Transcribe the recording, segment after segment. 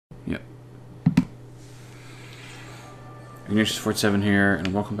Ignatius47 here,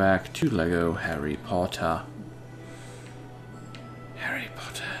 and welcome back to Lego Harry Potter. Harry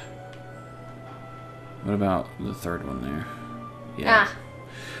Potter. What about the third one there? Yeah.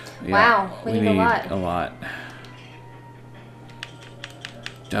 Wow, we need a lot.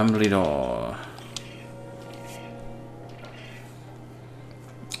 Dumbledore.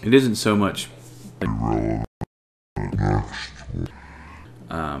 It isn't so much.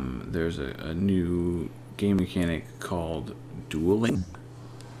 There's a new game mechanic called dueling.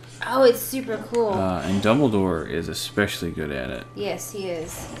 Oh, it's super cool. And Dumbledore is especially good at it. Yes, he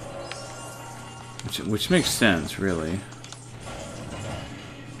is. Which makes sense, really.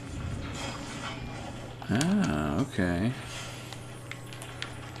 Ah, okay.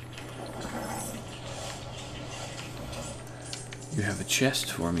 You have a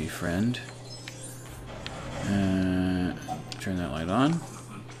chest for me, friend. Turn that light on.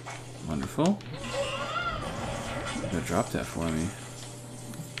 Wonderful. You're gonna drop that for me,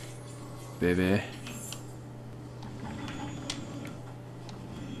 baby.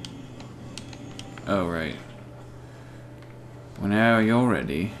 Oh, right. Whenever you're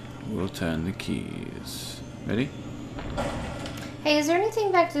ready, we'll turn the keys. Ready? Hey, is there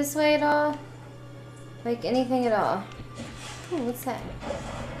anything back this way at all? Like, anything at all? Ooh, what's that?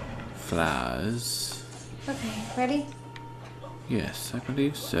 Flowers. Okay, ready? Yes, I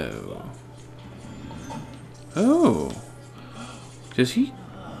believe so. Oh! Does he...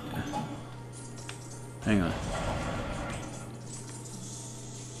 Hang on.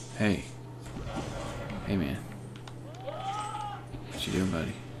 Hey. Hey, man. What you doing,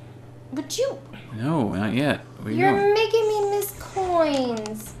 buddy? But you... No, not yet. Where you You're going? making me miss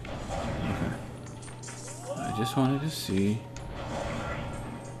coins. Okay. I just wanted to see...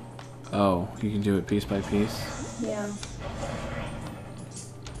 Oh, you can do it piece by piece? Yeah.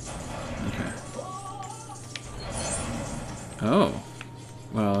 Okay. Oh.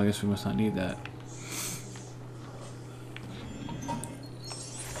 Well, I guess we must not need that.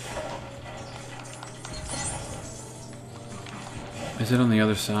 Is it on the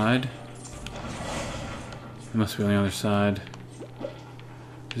other side? It must be on the other side.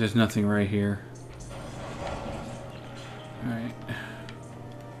 There's nothing right here. Alright.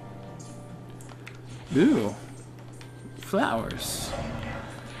 Ooh. Flowers.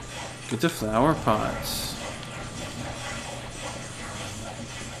 Get the flower pots.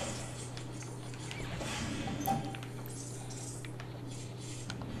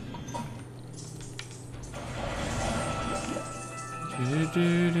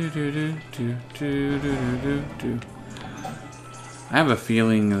 I have a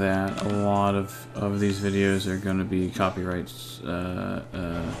feeling that a lot of these videos are going to be copyrights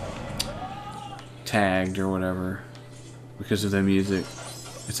tagged or whatever because of the music.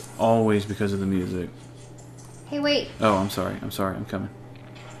 It's always because of the music. Hey, wait. Oh, I'm sorry. I'm coming.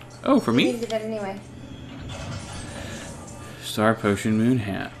 Oh, for me? You needed that anyway. Star Potion Moon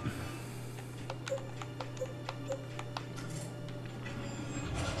Hat.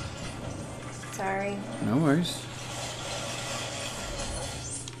 Sorry. No worries.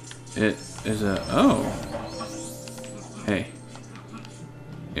 It is a... Oh. Hey.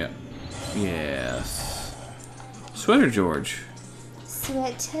 Yep. Yes. Sweater George.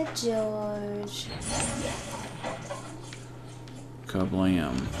 Sweater George.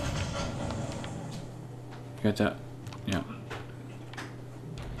 Kablam. Got that? Yeah.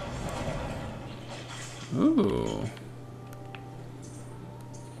 Ooh.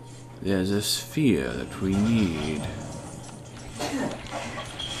 There's a sphere that we need.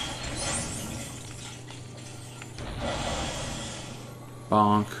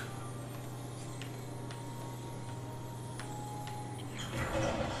 Bonk.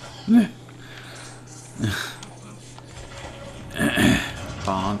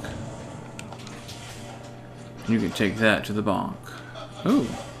 Bonk. You can take that to the bonk. Ooh.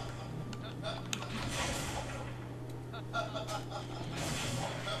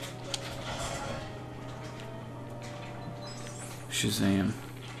 Shazam.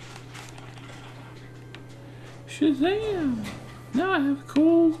 Shazam! Now I have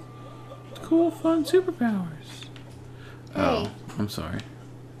cool, fun superpowers. Hey. Oh, I'm sorry.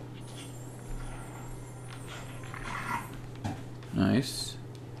 Nice.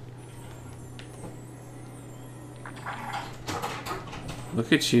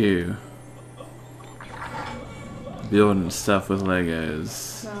 Look at you. Building stuff with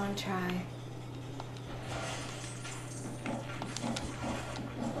Legos. No, I try.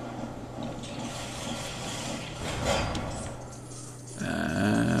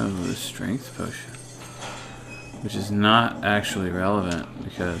 The strength potion. which is not actually relevant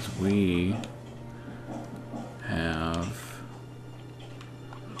because we have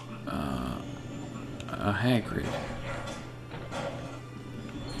Hagrid.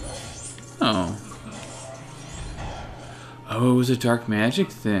 Oh. Oh, it was a dark magic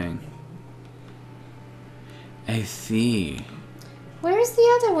thing. I see. Where's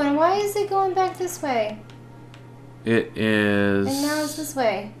the other one? Why is it going back this way? It is... And now it's this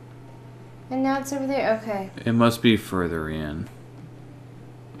way. And now it's over there. Okay. It must be further in.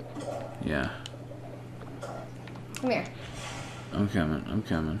 Yeah. Come here. I'm coming. I'm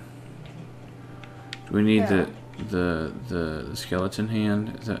coming. Do we need the skeleton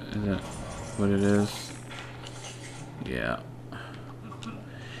hand? Is that what it is? Yeah.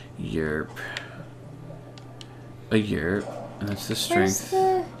 Yerp. A yerp. And that's the strength.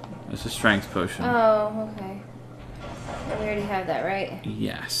 That's the strength potion. Oh, okay. And we already have that, right?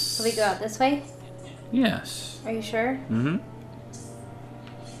 Yes. So we go out this way? Yes. Are you sure? Mm-hmm.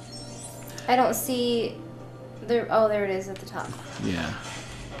 I don't see the... Oh, there it is at the top. Yeah.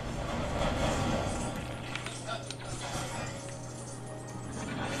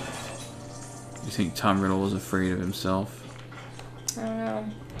 You think Tom Riddle was afraid of himself? I don't know.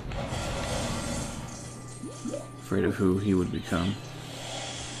 Afraid of who he would become?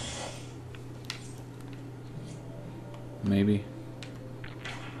 Maybe.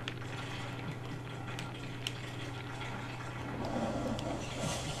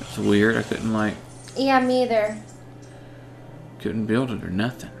 It's weird. I couldn't like... Yeah, me either. Couldn't build it or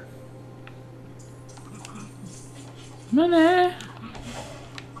nothing. Money!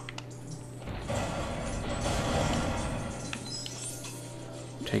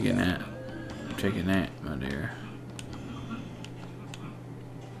 Taking that. I'm taking that, my dear.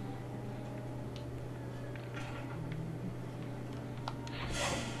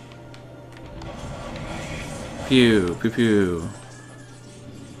 Pew, pew, pew.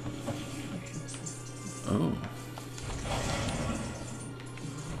 Oh.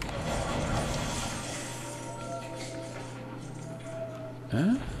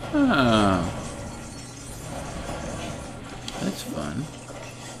 Oh. That's fun.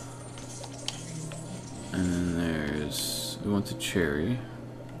 And then there's... We want the cherry.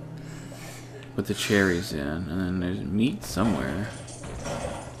 Put the cherries in. And then there's meat somewhere.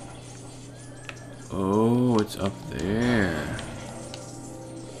 Oh, it's up there.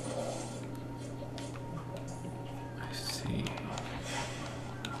 I see.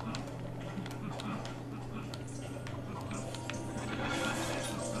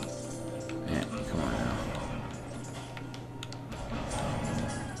 Man, come on now.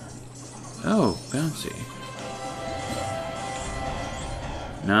 Oh, bouncy.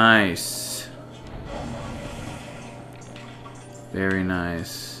 Nice. Very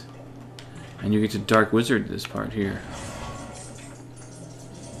nice. And you get to Dark Wizard this part here.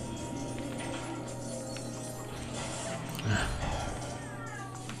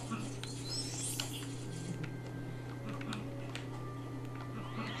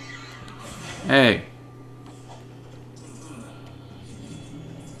 Hey.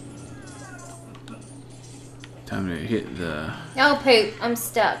 Time to hit the... Oh, poop. I'm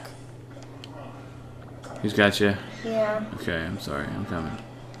stuck. Who's got you? Yeah. Okay, I'm sorry. I'm coming.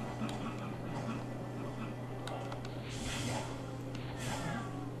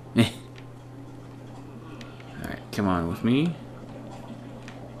 Alright, come on with me.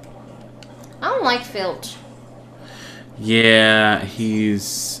 I don't like Filch. Yeah,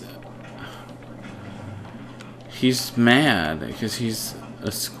 he's mad because he's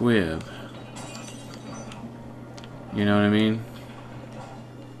a squib. You know what I mean?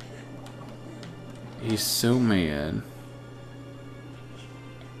 He's so mad.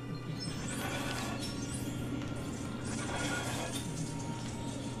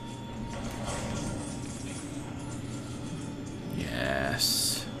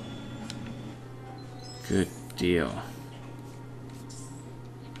 Yes. Good deal.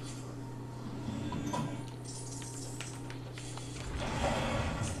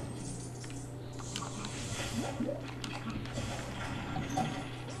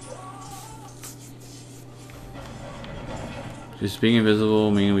 Does being invisible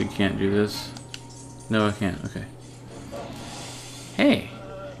mean we can't do this? No, I can't. Okay. Hey!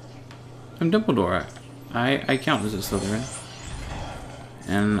 I'm Dumbledore. I count as a Slytherin.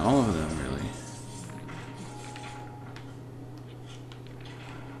 And all of them, really.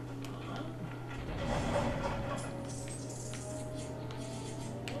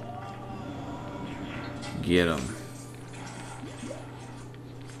 Get him.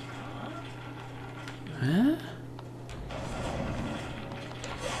 Huh?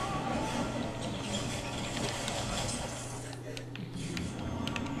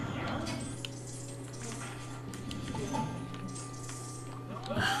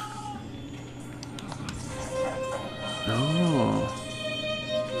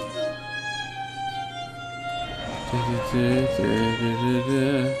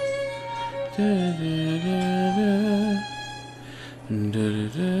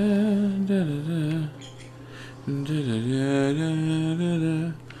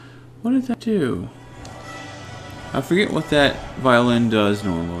 What did that do? I forget what that violin does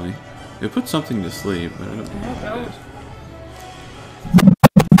normally. It puts something to sleep, but I don't know what it is.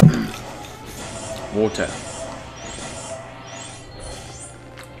 Water.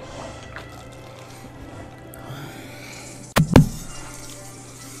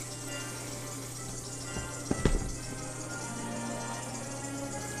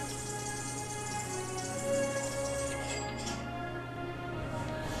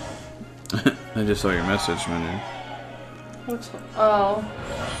 I just saw your message, Manu. Which one? Oh.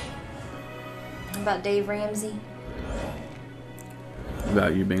 About Dave Ramsey?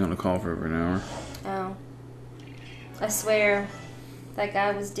 About you being on a call for over an hour. Oh. I swear, that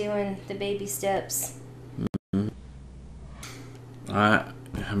guy was doing the baby steps. Mm-hmm. I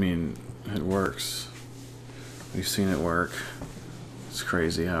mean, it works. We've seen it work. It's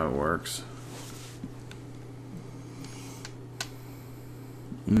crazy how it works.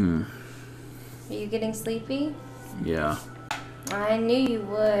 Are you getting sleepy? Yeah. I knew you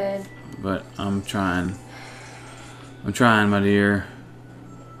would. But I'm trying. I'm trying, my dear.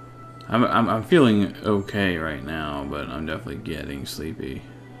 I'm feeling okay right now, but I'm definitely getting sleepy.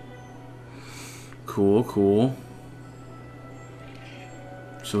 Cool, cool.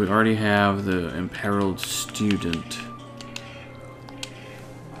 So we already have the imperiled student.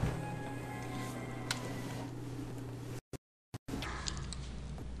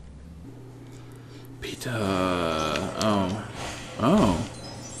 Peter. Oh. Oh.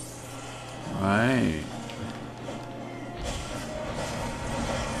 Right.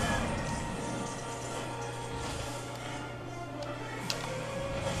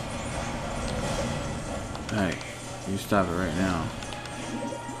 Hey, you stop it right now.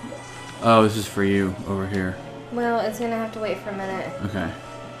 Oh, this is for you over here. Well, it's gonna have to wait for a minute. Okay.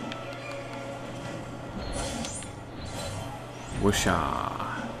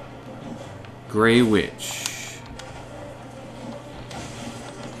 Whoosha. Grey Witch.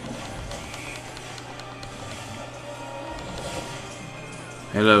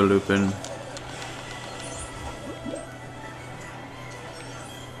 Hello, Lupin.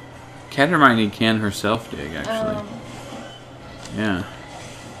 Catermine can herself dig, actually. Yeah.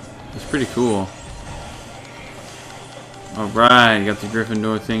 It's pretty cool. Alright, you got the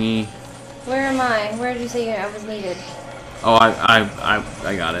Gryffindor thingy. Where am I? Where did you say I was needed? Oh,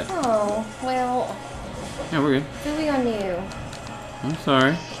 I got it. Oh, well. Yeah, we're good. Who on you? I'm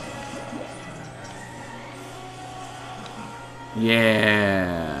sorry.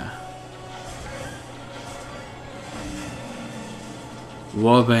 Yeah.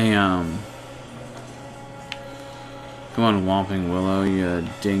 Wabam. Come on, Whomping Willow, you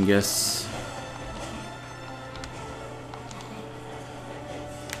dingus.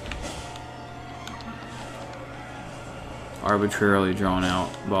 Arbitrarily drawn out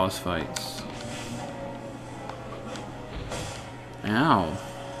boss fights. Ow.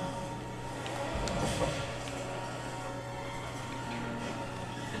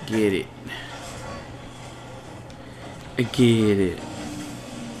 Get it. I get it.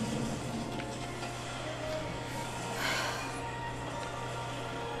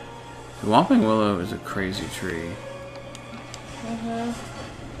 The Whomping Willow is a crazy tree.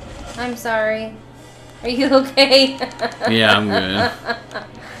 I'm sorry. Are you okay? Yeah, I'm good.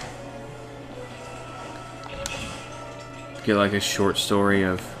 Get like a short story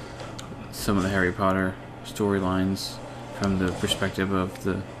of some of the Harry Potter storylines from the perspective of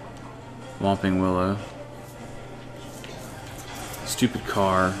the Whomping Willow. Stupid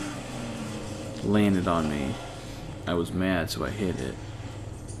car landed on me. I was mad, so I hit it.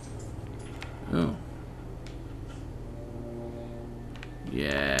 Oh.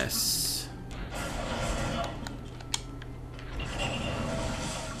 Yes.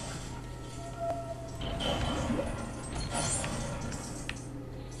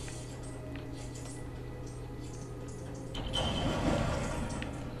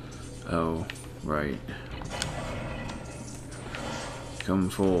 Oh, right. Come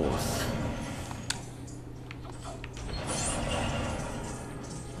forth.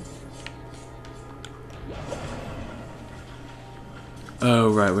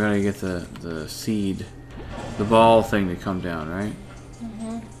 Oh, right, we gotta get the seed, the ball thing to come down, right?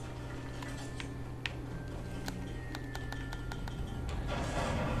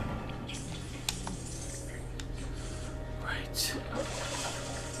 Right.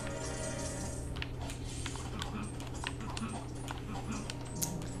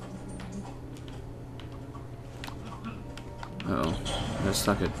 I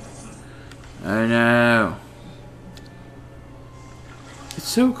stuck it. Oh no. It's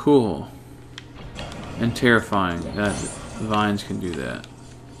so cool. And terrifying that vines can do that.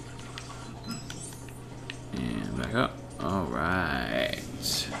 And back up. Alright.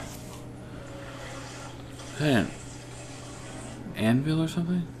 Is that an anvil or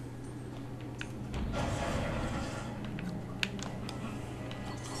something?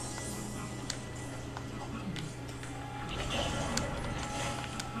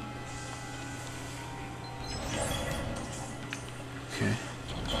 Okay.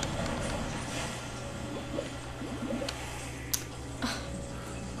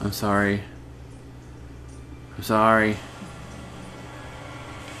 I'm sorry. I'm sorry.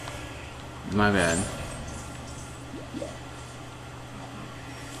 My bad.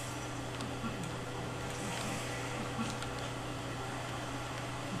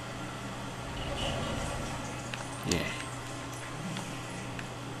 Yeah.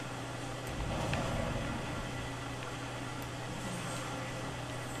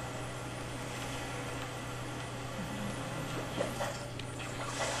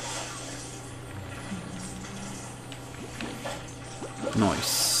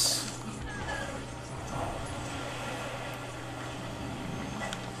 Nice.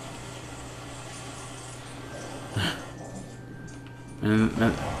 And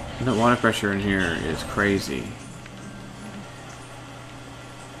that water pressure in here is crazy.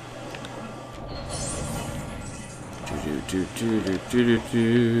 Do do do do do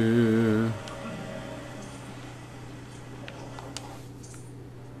do.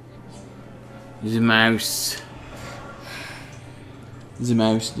 The mouse. The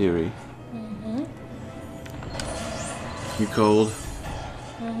mouse theory. Mm-hmm. You cold?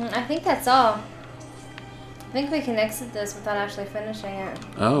 Mm-hmm. I think that's all. I think we can exit this without actually finishing it.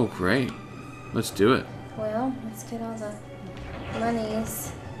 Oh, great. Let's do it. Well, let's get all the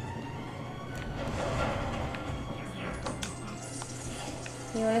monies.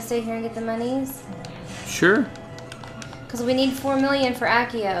 You want to stay here and get the monies? Sure. Because we need 4 million for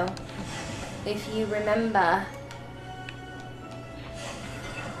Accio. If you remember.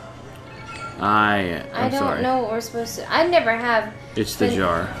 I'm don't sorry. know what we're supposed to. I never have. It's the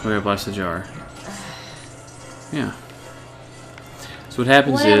jar. We gotta bless the jar. Yeah. So what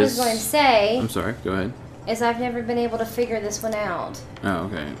happens What is... I was going to say... I'm sorry, go ahead. Is I've never been able to figure this one out. Oh,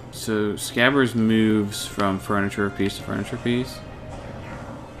 okay. So Scabbers moves from furniture piece to furniture piece.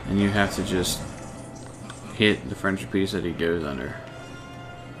 And you have to just hit the furniture piece that he goes under.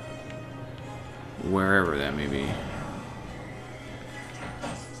 Wherever that may be.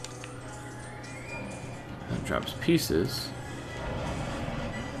 That drops pieces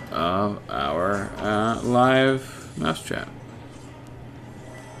of our live mousetrap.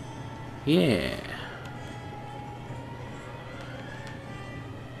 Yeah.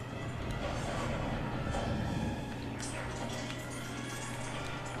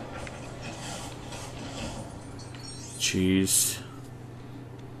 Cheese.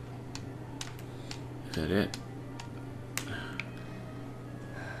 Is that it?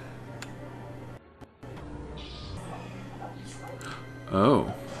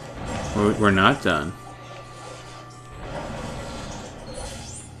 Oh. We're not done.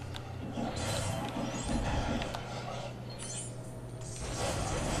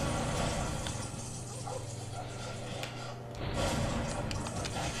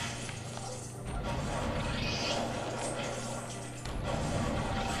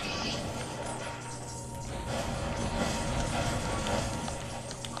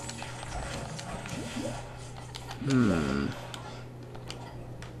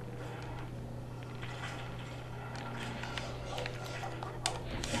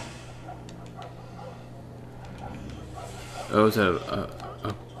 Oh, is that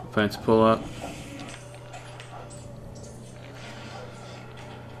a fence pull up?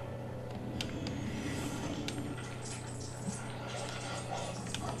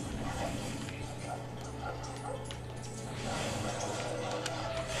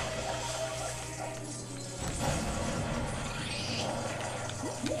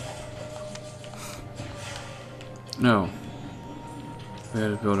 No. We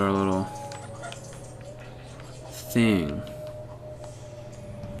gotta build our little thing.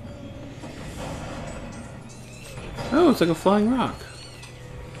 Oh, it's like a flying rock.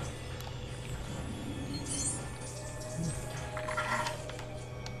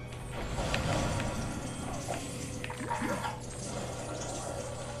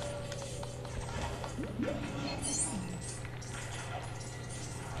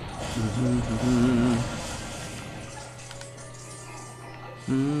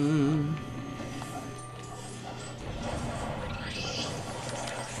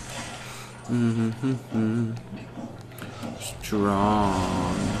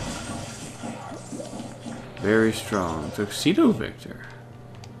 Strong. Very strong. Tuxedo Victor.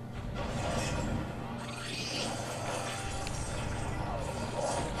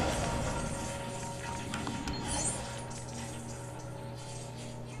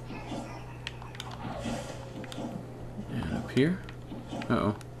 And up here?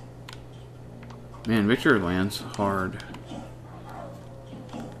 Uh-oh. Man, Victor lands hard.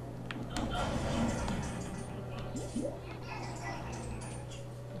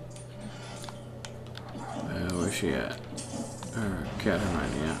 Where's she at? Cat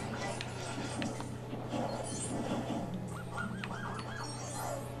Hermione, yeah.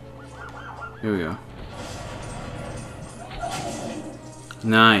 Here we go.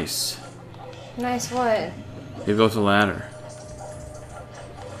 Nice. Nice what? They built a ladder.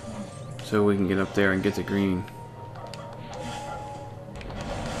 So we can get up there and get the green.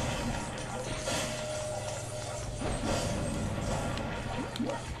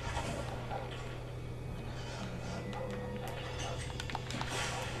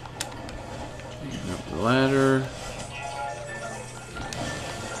 And up the ladder.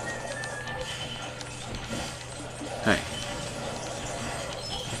 Hey.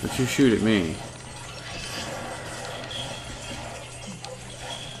 But you shoot at me.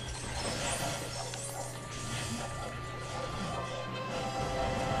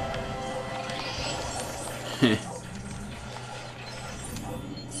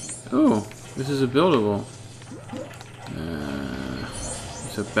 Oh, this is a buildable.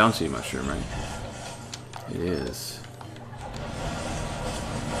 It's a bouncy mushroom, right? It is.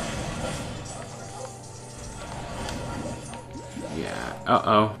 Yeah.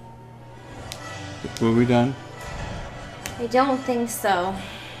 Uh-oh. Were we done? I don't think so.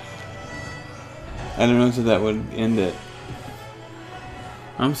 I don't know if that would end it.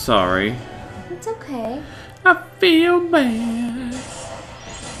 I'm sorry. It's okay. I feel bad.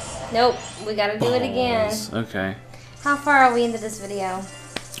 Nope, we gotta do it again. Okay. How far are we into this video?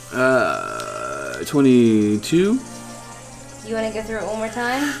 22? You wanna go through it one more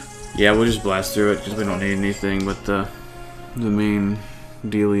time? Yeah, we'll just blast through it because we don't need anything but the main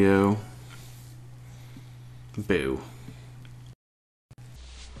dealio. Boo.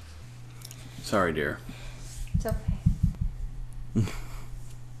 Sorry, dear. It's okay.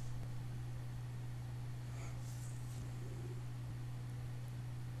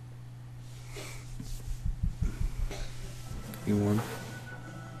 You warm?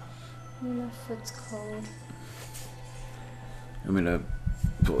 My foot's cold. I'm gonna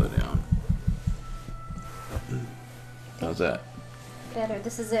pull it down. How's that? Better.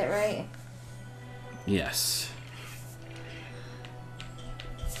 This is it, right? Yes.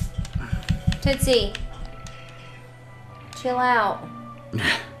 Tootsie. Chill out.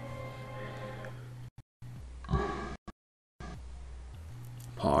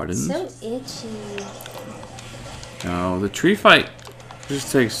 Pardon? So itchy. Oh, the tree fight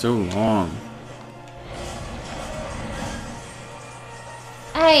just takes so long.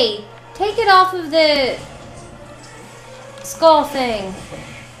 Hey, take it off of the skull thing.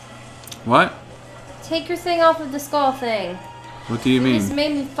 What? Take your thing off of the skull thing. What do you You just mean?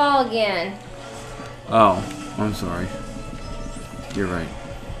 made me fall again. Oh, I'm sorry. You're right.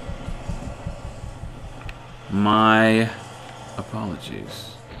 My apologies.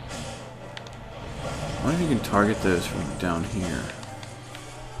 I wonder if you can target those from down here.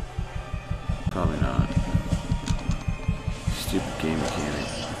 Probably not. Stupid game mechanic.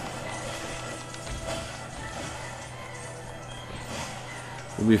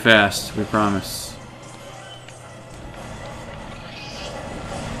 We'll be fast, we promise.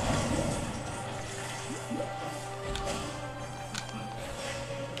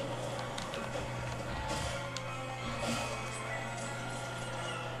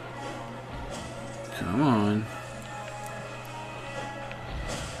 Come on.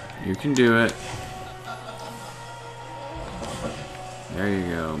 You can do it. There you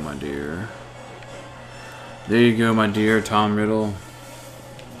go, my dear. There you go, my dear Tom Riddle.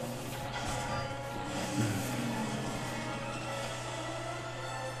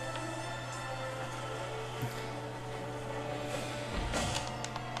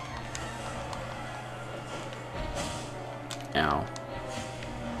 Ow.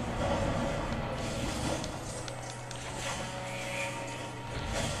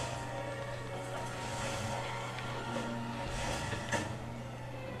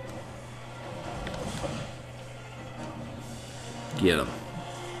 Get him.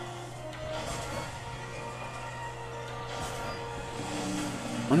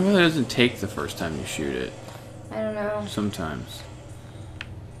 I wonder why that doesn't take the first time you shoot it. I don't know. Sometimes.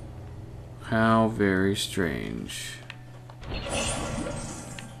 How very strange.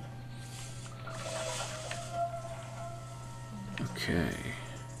 Okay.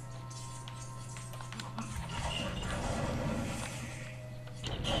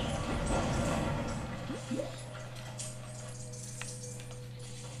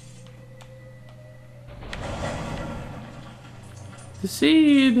 The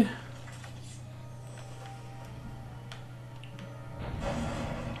seed.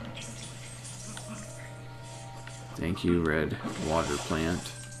 Thank you, red water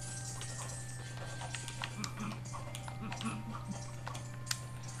plant.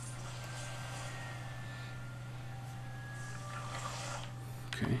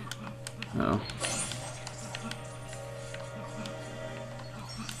 Okay. Uh-oh.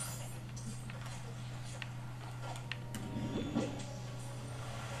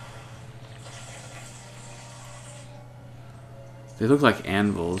 They look like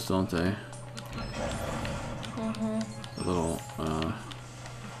anvils, don't they? A little,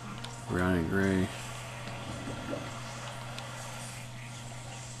 brown and gray.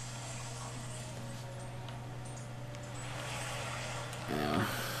 Yeah.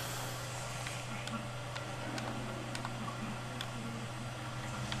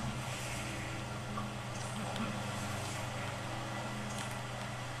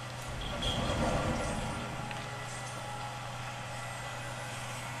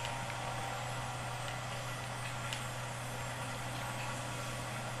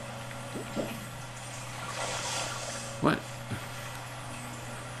 What?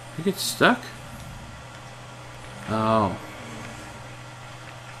 You get stuck? Oh.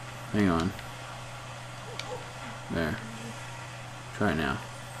 Hang on. There. Try it now.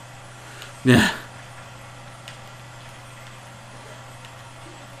 Yeah.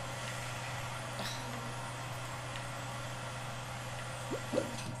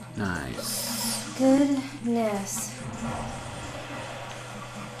 Nice. Goodness.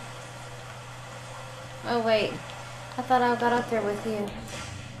 Oh, wait. I thought I got up there with you.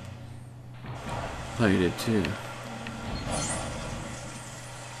 I thought you did too.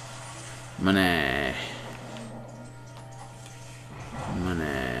 Money. Money.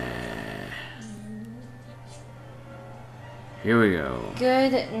 Here we go.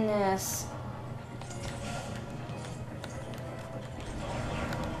 Goodness.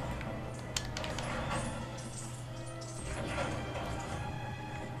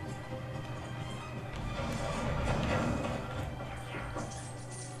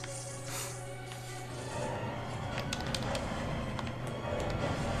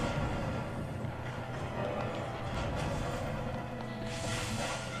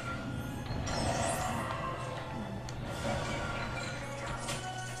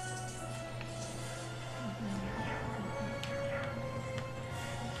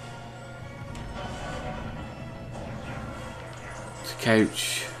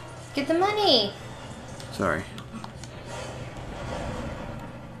 Couch. Get the money. Sorry.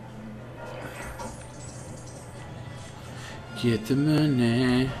 Get the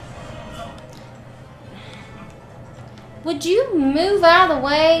money. Would you move out of the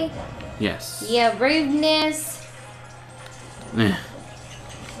way? Yes. Yeah, rudeness. Eh.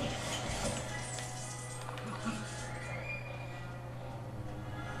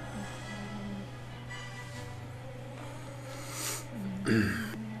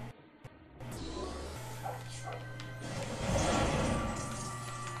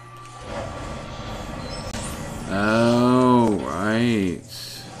 Oh, right.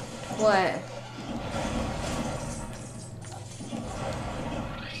 What?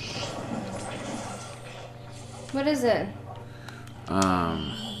 What is it?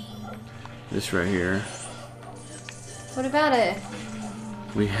 This right here. What about it?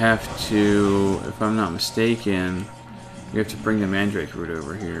 We have to, if I'm not mistaken, we have to bring the mandrake root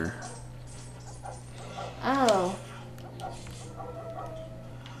over here. Oh.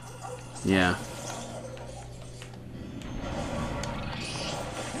 Yeah.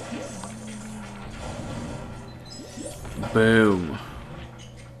 Boom.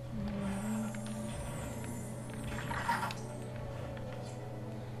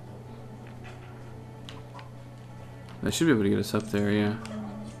 That should be able to get us up there, yeah.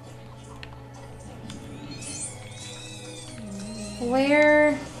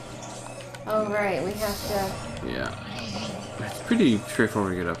 Where? Oh, right. We have to... Yeah. It's pretty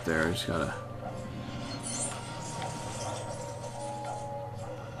straightforward to get up there. I just gotta...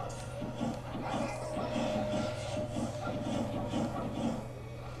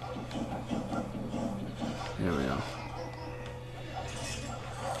 There we go.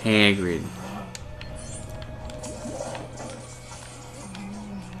 Hagrid.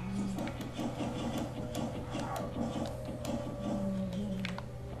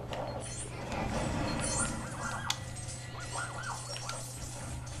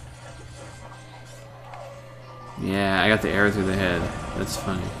 Yeah, I got the arrow through the head. That's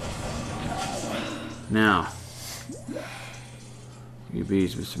funny. Now, you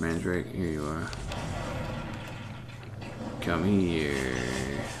bees, Mr. Mandrake. Here you are. Come here.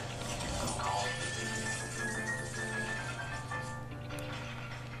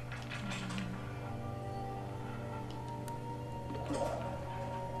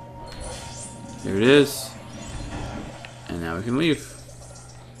 There it is. And now we can leave.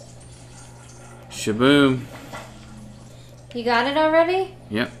 Shaboom. You got it already?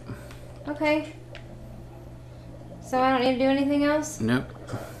 Yep. Okay. So I don't need to do anything else? Nope.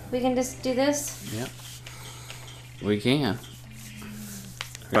 We can just do this? Yep. We can.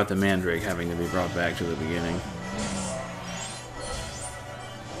 About the Mandrake having to be brought back to the beginning.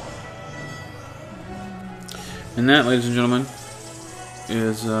 And that, ladies and gentlemen,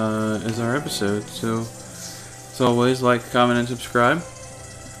 is our episode. So, as always, like, comment, and subscribe.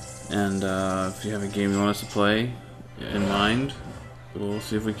 And if you have a game you want us to play in mind, we'll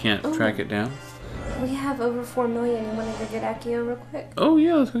see if we can't track it down. We have over 4 million. You want to go get Accio real quick? Oh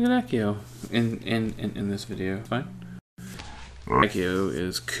yeah, let's go get Accio in this video. Fine. Accio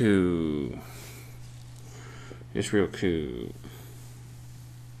is cool. It's real cool.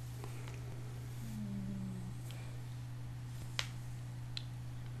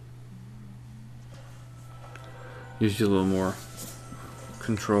 Gives you a little more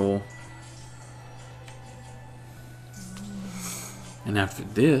control. And after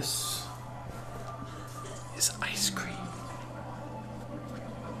this is ice cream.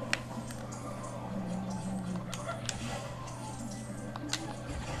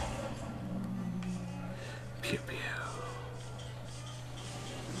 Pew pew.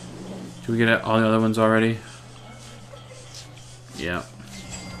 Did we get all the other ones already? Yeah.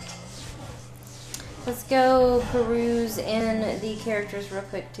 Let's go peruse in the characters real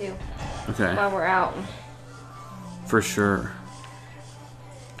quick, too. Okay. While we're out. For sure.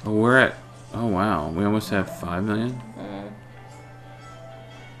 Oh, we're at... Oh, wow. We almost have 5 million?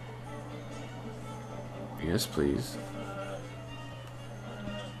 Yes, please.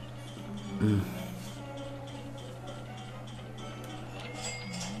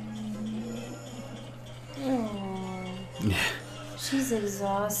 Yeah. She's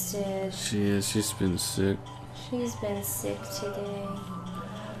exhausted. She is. She's been sick. She's been sick today.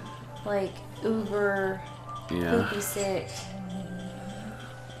 Like, uber poopy sick.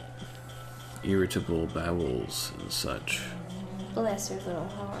 Irritable bowels and such. Bless her little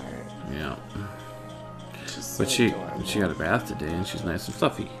heart. Yeah. She's so But she adorable. got a bath today and she's nice and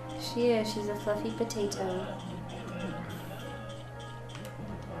fluffy. She is. She's a fluffy potato.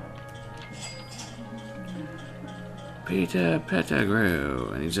 Peter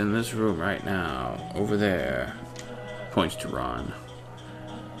Pettigrew, and he's in this room right now, over there. Points to Ron.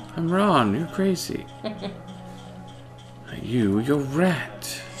 I'm Ron, you're crazy. You're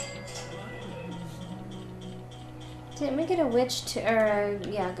rat. Didn't we get a witch to, or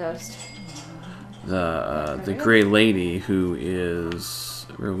a ghost? The Grey Lady, who is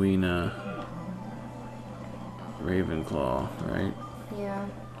Rowena Ravenclaw, right? Yeah.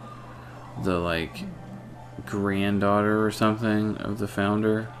 The like granddaughter or something of the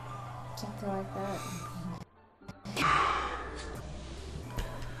founder. Something like that.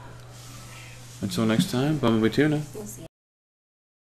 Until next time, Bumblebee Tuna. We'll see.